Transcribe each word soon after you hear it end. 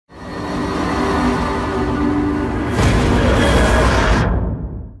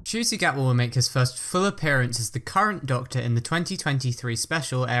Ncuti Gatwa will make his first full appearance as the current Doctor in the 2023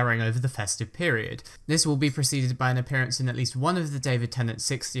 special airing over the festive period. This will be preceded by an appearance in at least one of the David Tennant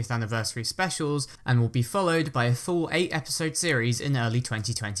 60th anniversary specials, and will be followed by a full 8-episode series in early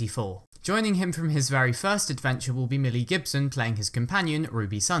 2024. Joining him from his very first adventure will be Millie Gibson playing his companion,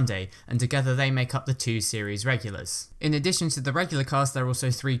 Ruby Sunday, and together they make up the 2 series regulars. In addition to the regular cast, there are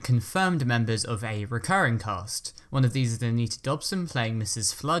also 3 confirmed members of a recurring cast. One of these is Anita Dobson playing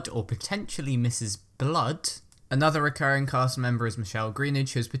Mrs. Flood, or potentially Mrs. Blood. Another recurring cast member is Michelle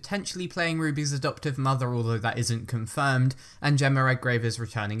Greenidge, who is potentially playing Ruby's adoptive mother, although that isn't confirmed, and Gemma Redgrave is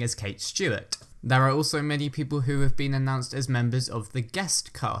returning as Kate Stewart. There are also many people who have been announced as members of the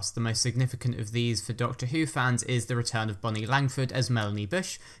guest cast. The most significant of these for Doctor Who fans is the return of Bonnie Langford as Melanie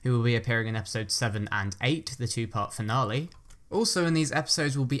Bush, who will be appearing in episodes 7 and 8, the 2-part finale. Also in these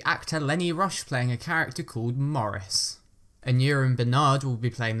episodes will be actor Lenny Rush playing a character called Morris. Aneurin Bernard will be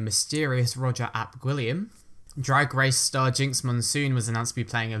playing the mysterious Roger Ap Gwilliam. Drag Race star Jinx Monsoon was announced to be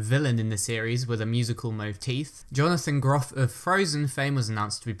playing a villain in the series with a musical motif. Jonathan Groff of Frozen fame was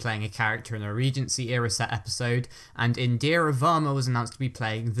announced to be playing a character in a Regency era set episode, and Indira Varma was announced to be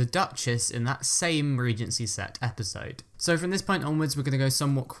playing the Duchess in that same Regency set episode. So from this point onwards, we're going to go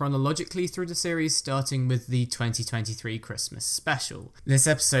somewhat chronologically through the series, starting with the 2023 Christmas special. This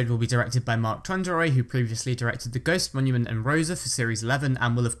episode will be directed by Mark Tonderoy, who previously directed The Ghost Monument and Rosa for Series 11,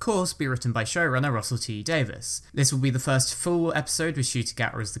 and will of course be written by showrunner Russell T Davies. This will be the first full episode with Ncuti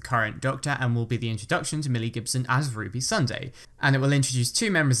Gatwa as the current Doctor, and will be the introduction to Millie Gibson as Ruby Sunday, and it will introduce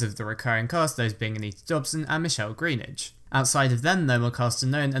 2 members of the recurring cast, those being Anita Dobson and Michelle Greenidge. Outside of them, no more cast are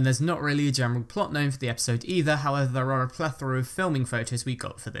known, and there's not really a general plot known for the episode either. However, there are a plethora of filming photos we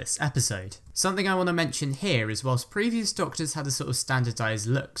got for this episode. Something I want to mention here is whilst previous Doctors had a sort of standardised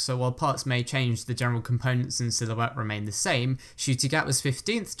look, so while parts may change, the general components and silhouette remain the same, Ncuti Gatwa's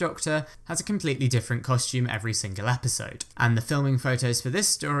 15th Doctor has a completely different costume every single episode. And the filming photos for this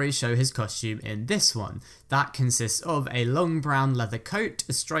story show his costume in this one. That consists of a long brown leather coat,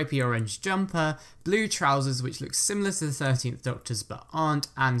 a stripy orange jumper, blue trousers which look similar to the 13th Doctor's but aren't,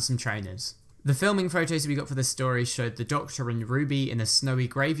 and some trainers. The filming photos we got for this story showed the Doctor and Ruby in a snowy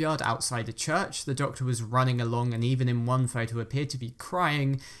graveyard outside a church. The Doctor was running along and even in one photo appeared to be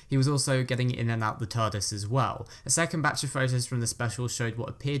crying. He was also getting in and out the TARDIS as well. A second batch of photos from the special showed what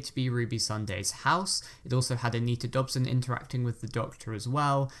appeared to be Ruby Sunday's house. It also had Anita Dobson interacting with the Doctor as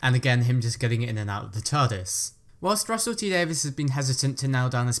well, and again him just getting in and out of the TARDIS. Whilst Russell T Davies has been hesitant to nail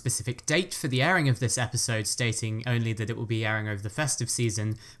down a specific date for the airing of this episode, stating only that it will be airing over the festive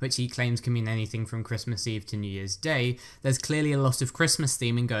season, which he claims can mean anything from Christmas Eve to New Year's Day, there's clearly a lot of Christmas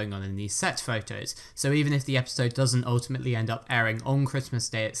theming going on in these set photos, so even if the episode doesn't ultimately end up airing on Christmas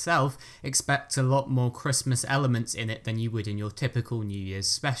Day itself, expect a lot more Christmas elements in it than you would in your typical New Year's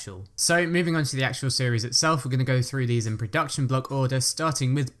special. So moving on to the actual series itself, we're going to go through these in production block order,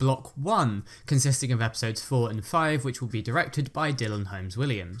 starting with Block 1, consisting of episodes 4 and 5, which will be directed by Dylan Holmes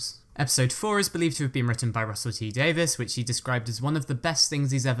Williams. Episode 4 is believed to have been written by Russell T Davies, which he described as one of the best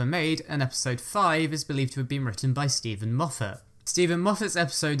things he's ever made, and episode 5 is believed to have been written by Stephen Moffat. Stephen Moffat's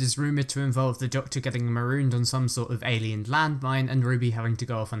episode is rumoured to involve the Doctor getting marooned on some sort of alien landmine and Ruby having to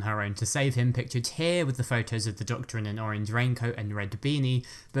go off on her own to save him, pictured here with the photos of the Doctor in an orange raincoat and red beanie,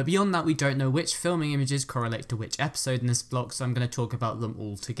 but beyond that we don't know which filming images correlate to which episode in this block, so I'm going to talk about them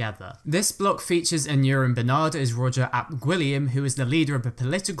all together. This block features Aneurin Bernard as Roger Ap Gwilliam, who is the leader of a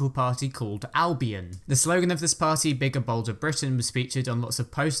political party called Albion. The slogan of this party, Bigger Bolder Britain, was featured on lots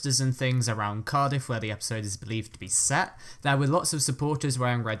of posters and things around Cardiff where the episode is believed to be set. There were lots of supporters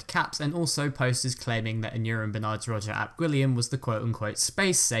wearing red caps and also posters claiming that Aneurin Bernard's Roger Ap Gwilliam was the quote-unquote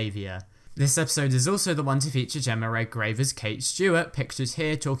space saviour. This episode is also the one to feature Gemma Redgrave as Kate Stewart, pictured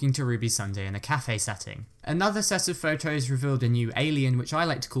here talking to Ruby Sunday in a cafe setting. Another set of photos revealed a new alien, which I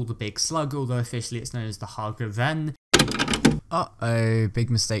like to call the Big Slug, although officially it's known as the Hargaven. Uh-oh, big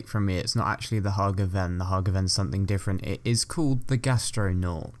mistake from me, it's not actually the Hargaven, the Hargaven's something different, it is called the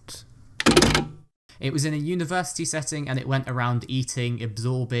Gastronaut. It was in a university setting and it went around eating,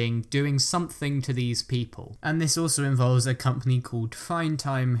 absorbing, doing something to these people. And this also involves a company called Fine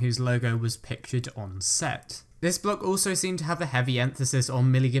Time whose logo was pictured on set. This block also seemed to have a heavy emphasis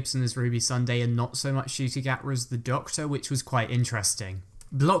on Millie Gibson as Ruby Sunday and not so much Ncuti Gatwa as the Doctor, which was quite interesting.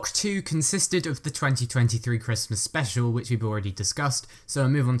 Block 2 consisted of the 2023 Christmas special, which we've already discussed, so I'll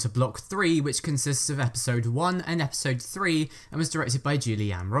move on to Block 3, which consists of Episode 1 and Episode 3 and was directed by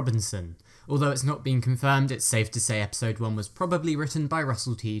Julie Ann Robinson. Although it's not been confirmed, it's safe to say Episode 1 was probably written by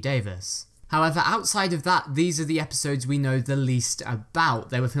Russell T Davies. However, outside of that, these are the episodes we know the least about.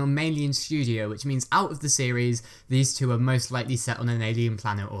 They were filmed mainly in studio, which means out of the series, these two are most likely set on an alien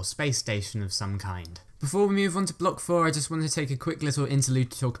planet or space station of some kind. Before we move on to Block 4, I just wanted to take a quick little interlude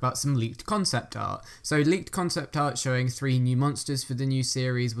to talk about some leaked concept art. So leaked concept art showing 3 new monsters for the new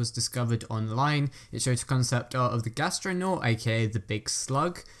series was discovered online. It showed concept art of the Gastronaut, aka the Big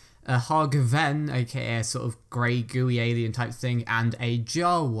Slug, a Hargaven, aka a sort of grey gooey alien type thing, and a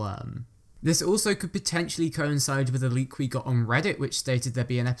jar worm. This also could potentially coincide with a leak we got on Reddit, which stated there'd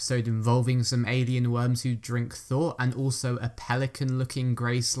be an episode involving some alien worms who drink thought, and also a pelican-looking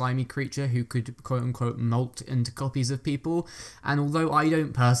grey slimy creature who could quote-unquote molt into copies of people. And although I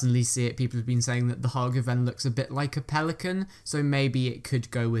don't personally see it, people have been saying that the Hargaven looks a bit like a pelican, so maybe it could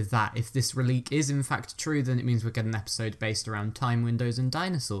go with that. If this leak is in fact true, then it means we'll get an episode based around time windows and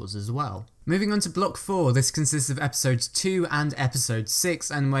dinosaurs as well. Moving on to Block 4, this consists of episodes 2 and episode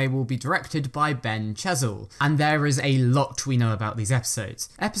 6, and they will be directed by Ben Chesil. And there is a lot we know about these episodes.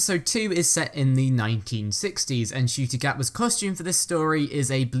 Episode 2 is set in the 1960s, and Ncuti Gatwa's costume for this story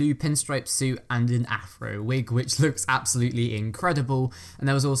is a blue pinstripe suit and an afro wig, which looks absolutely incredible. And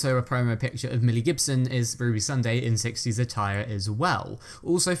there was also a promo picture of Millie Gibson as Ruby Sunday in 60s attire as well.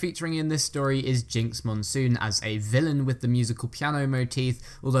 Also featuring in this story is Jinx Monsoon as a villain with the musical piano motif,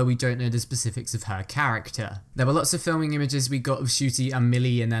 although we don't know the specifics of her character. There were lots of filming images we got of Ncuti and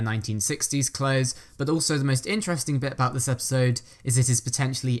Millie in their 1960s clothes, but also the most interesting bit about this episode is it is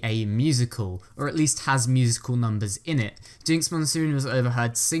potentially a musical, or at least has musical numbers in it. Jinx Monsoon was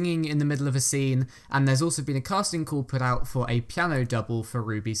overheard singing in the middle of a scene, and there's also been a casting call put out for a piano double for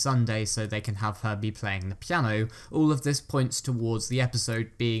Ruby Sunday so they can have her be playing the piano. All of this points towards the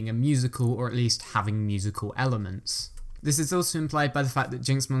episode being a musical, or at least having musical elements. This is also implied by the fact that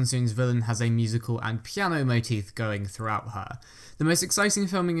Jinx Monsoon's villain has a musical and piano motif going throughout her. The most exciting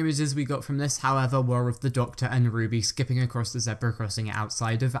filming images we got from this, however, were of the Doctor and Ruby skipping across the zebra crossing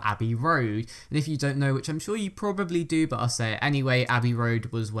outside of Abbey Road. And if you don't know, which I'm sure you probably do, but I'll say it anyway, Abbey Road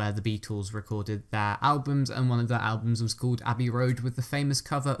was where the Beatles recorded their albums, and one of their albums was called Abbey Road, with the famous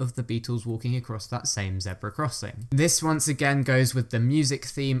cover of the Beatles walking across that same zebra crossing. This once again goes with the music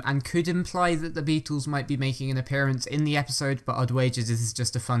theme, and could imply that the Beatles might be making an appearance in the episode, but I'd wager this is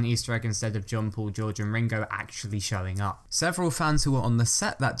just a fun Easter egg instead of John, Paul, George and Ringo actually showing up. Several fans who were on the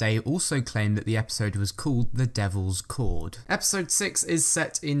set that day also claimed that the episode was called The Devil's Chord. Episode 6 is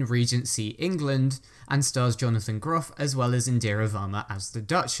set in Regency, England, and stars Jonathan Groff as well as Indira Varma as the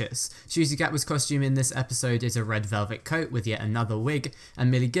Duchess. Ncuti Gatwa's costume in this episode is a red velvet coat with yet another wig,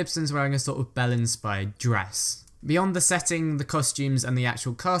 and Millie Gibson's wearing a sort of Belle-inspired dress. Beyond the setting, the costumes and the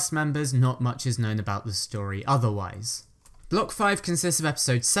actual cast members, not much is known about the story otherwise. Block 5 consists of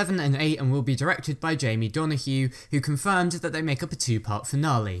episodes 7 and 8 and will be directed by Jamie Donahue, who confirmed that they make up a 2-part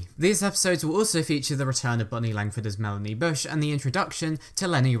finale. These episodes will also feature the return of Bonnie Langford as Melanie Bush and the introduction to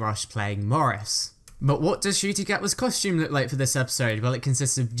Lenny Rush playing Morris. But what does Ncuti Gatwa's costume look like for this episode? Well, it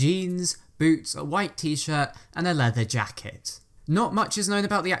consists of jeans, boots, a white t-shirt and a leather jacket. Not much is known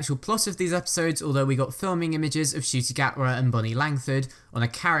about the actual plot of these episodes, although we got filming images of Ncuti Gatwa and Bonnie Langford on a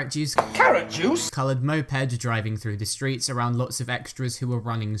carrot juice coloured moped driving through the streets around lots of extras who were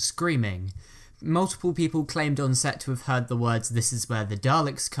running screaming. Multiple people claimed on set to have heard the words "this is where the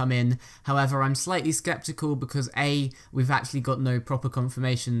Daleks come in." However, I'm slightly skeptical because A, we've actually got no proper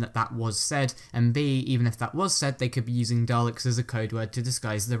confirmation that that was said, and B, even if that was said, they could be using Daleks as a code word to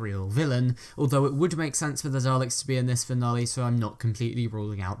disguise the real villain, although it would make sense for the Daleks to be in this finale, so I'm not completely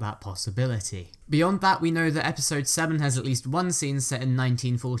ruling out that possibility. Beyond that, we know that episode 7 has at least one scene set in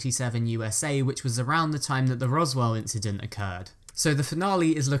 1947 USA, which was around the time that the Roswell incident occurred. So the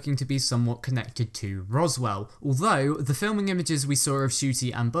finale is looking to be somewhat connected to Roswell, although the filming images we saw of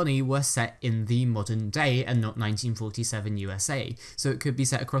Ncuti and Bonnie were set in the modern day and not 1947 USA, so it could be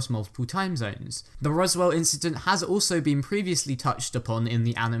set across multiple time zones. The Roswell incident has also been previously touched upon in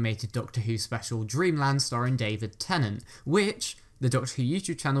the animated Doctor Who special Dreamland starring David Tennant, which the Doctor Who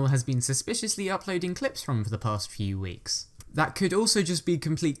YouTube channel has been suspiciously uploading clips from for the past few weeks. That could also just be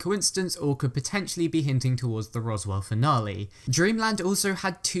complete coincidence or could potentially be hinting towards the Roswell finale. Dreamland also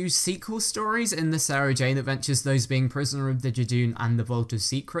had 2 sequel stories in the Sarah Jane Adventures, those being Prisoner of the Judoon and The Vault of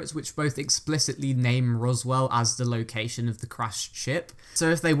Secrets, which both explicitly name Roswell as the location of the crashed ship. So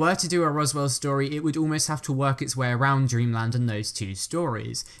if they were to do a Roswell story, it would almost have to work its way around Dreamland and those 2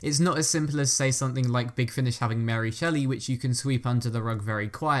 stories. It's not as simple as say something like Big Finish having Mary Shelley, which you can sweep under the rug very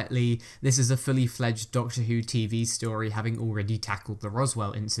quietly. This is a fully fledged Doctor Who TV story having already tackled the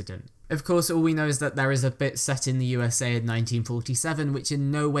Roswell incident. Of course, all we know is that there is a bit set in the USA in 1947, which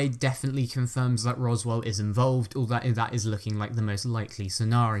in no way definitely confirms that Roswell is involved, although that is looking like the most likely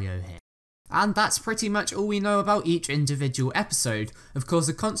scenario here. And that's pretty much all we know about each individual episode. Of course,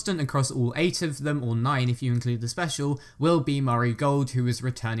 a constant across all 8 of them, or 9 if you include the special, will be Murray Gold, who is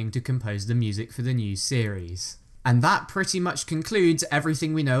returning to compose the music for the new series. And that pretty much concludes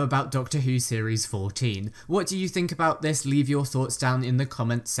everything we know about Doctor Who Series 14. What do you think about this? Leave your thoughts down in the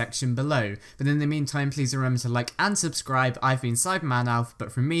comments section below. But in the meantime, please remember to like and subscribe. I've been Cyberman Alf,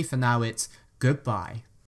 but from me for now it's goodbye.